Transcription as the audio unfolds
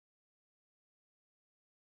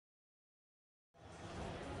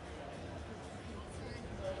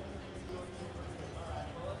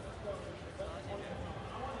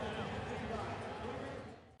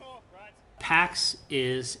PAX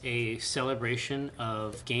is a celebration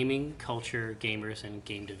of gaming, culture, gamers, and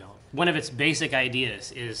game development. One of its basic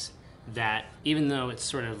ideas is that even though it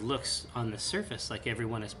sort of looks on the surface like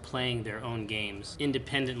everyone is playing their own games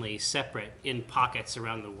independently, separate, in pockets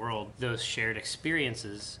around the world, those shared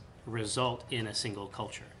experiences result in a single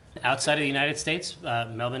culture. Outside of the United States,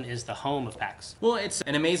 Melbourne is the home of PAX. Well, it's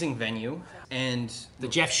an amazing venue, and The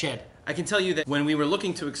Jeff Shed. I can tell you that when we were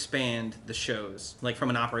looking to expand the shows, like from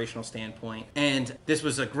an operational standpoint, and this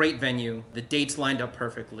was a great venue, the dates lined up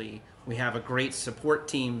perfectly. We have a great support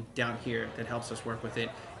team down here that helps us work with it.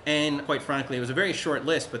 And quite frankly, it was a very short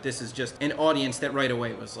list, but this is just an audience that right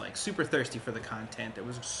away was like super thirsty for the content, that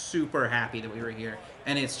was super happy that we were here.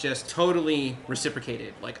 And it's just totally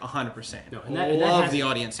reciprocated, like 100%. No, Love the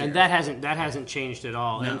audience here. And that hasn't changed at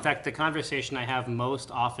all. No. In fact, the conversation I have most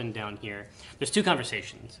often down here, there's two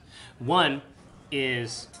conversations. One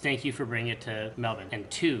is thank you for bringing it to Melbourne, and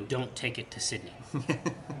two, don't take it to Sydney.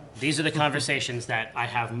 These are the conversations that I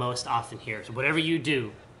have most often here. So whatever you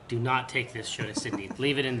do not take this show to Sydney.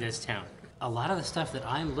 Leave it in this town. A lot of the stuff that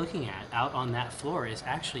I'm looking at out on that floor is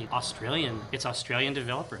actually Australian. It's Australian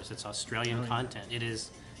developers. It's Australian content. It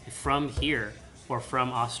is from here or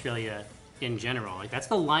from Australia in general. Like that's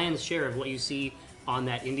the lion's share of what you see on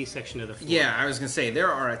that indie section of the floor. Yeah, I was going to say,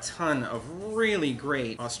 there are a ton of really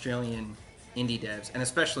great Australian indie devs, and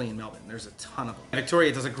especially in Melbourne, there's a ton of them.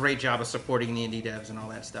 Victoria does a great job of supporting the indie devs and all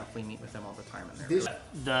that stuff. We meet with them all the time.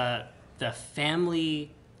 And The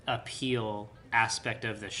family appeal aspect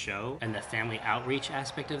of the show and the family outreach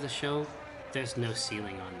aspect of the show, there's no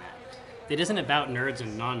ceiling on that. It isn't about nerds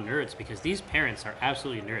and non-nerds because these parents are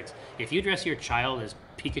absolutely nerds. If you dress your child as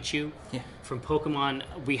Pikachu from Pokemon,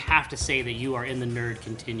 we have to say that you are in the nerd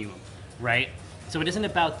continuum, right? So it isn't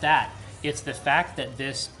about that. It's the fact that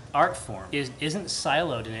this art form isn't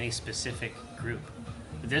siloed in any specific group.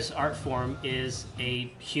 This art form is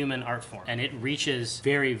a human art form, and it reaches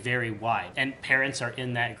very, very wide. And parents are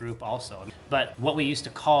in that group also. But what we used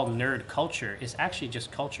to call nerd culture is actually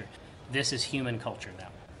just culture. This is human culture now.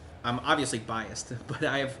 I'm obviously biased, but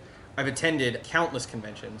I've attended countless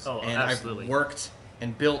conventions, and absolutely. I've worked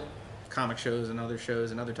and built comic shows and other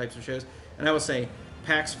types of shows. And I will say,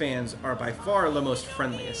 PAX fans are by far the most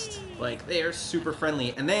friendliest. Like, they are super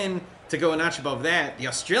friendly. And then, to go a notch above that, the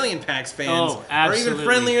Australian PAX fans are even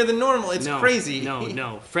friendlier than normal. It's crazy.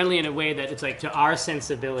 No. Friendly in a way that it's like, to our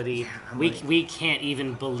sensibility, we can't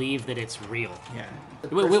even believe that it's real. Yeah.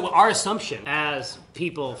 Our assumption as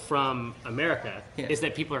people from America is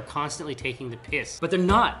that people are constantly taking the piss. But they're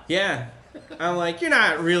not. Yeah. I'm like, you're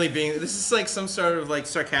not really being. This is like some sort of like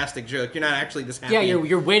sarcastic joke. You're not actually this happy. Yeah,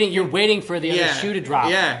 you're waiting for the other shoe to drop.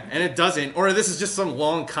 Yeah, and it doesn't. Or this is just some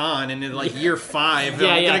long con, and in like year 5, I'm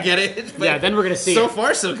gonna get it. But then we're gonna see. So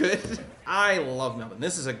far, so good. I love Melbourne.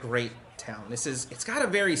 This is a great town. It's got a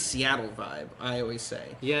very Seattle vibe. I always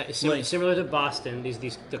say. Yeah, it's similar to Boston.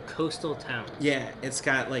 The coastal towns. Yeah, it's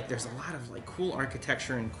got like there's a lot of like cool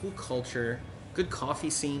architecture and cool culture. Good coffee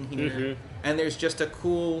scene here, and there's just a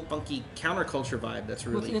cool, funky counterculture vibe that's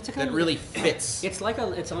really fits.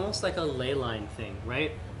 It's almost like a ley line thing,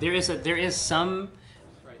 right?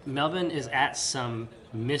 Melbourne is at some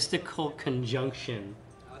mystical conjunction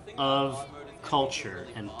of culture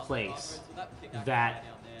and place that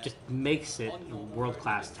just makes it a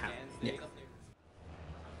world-class town. Yeah.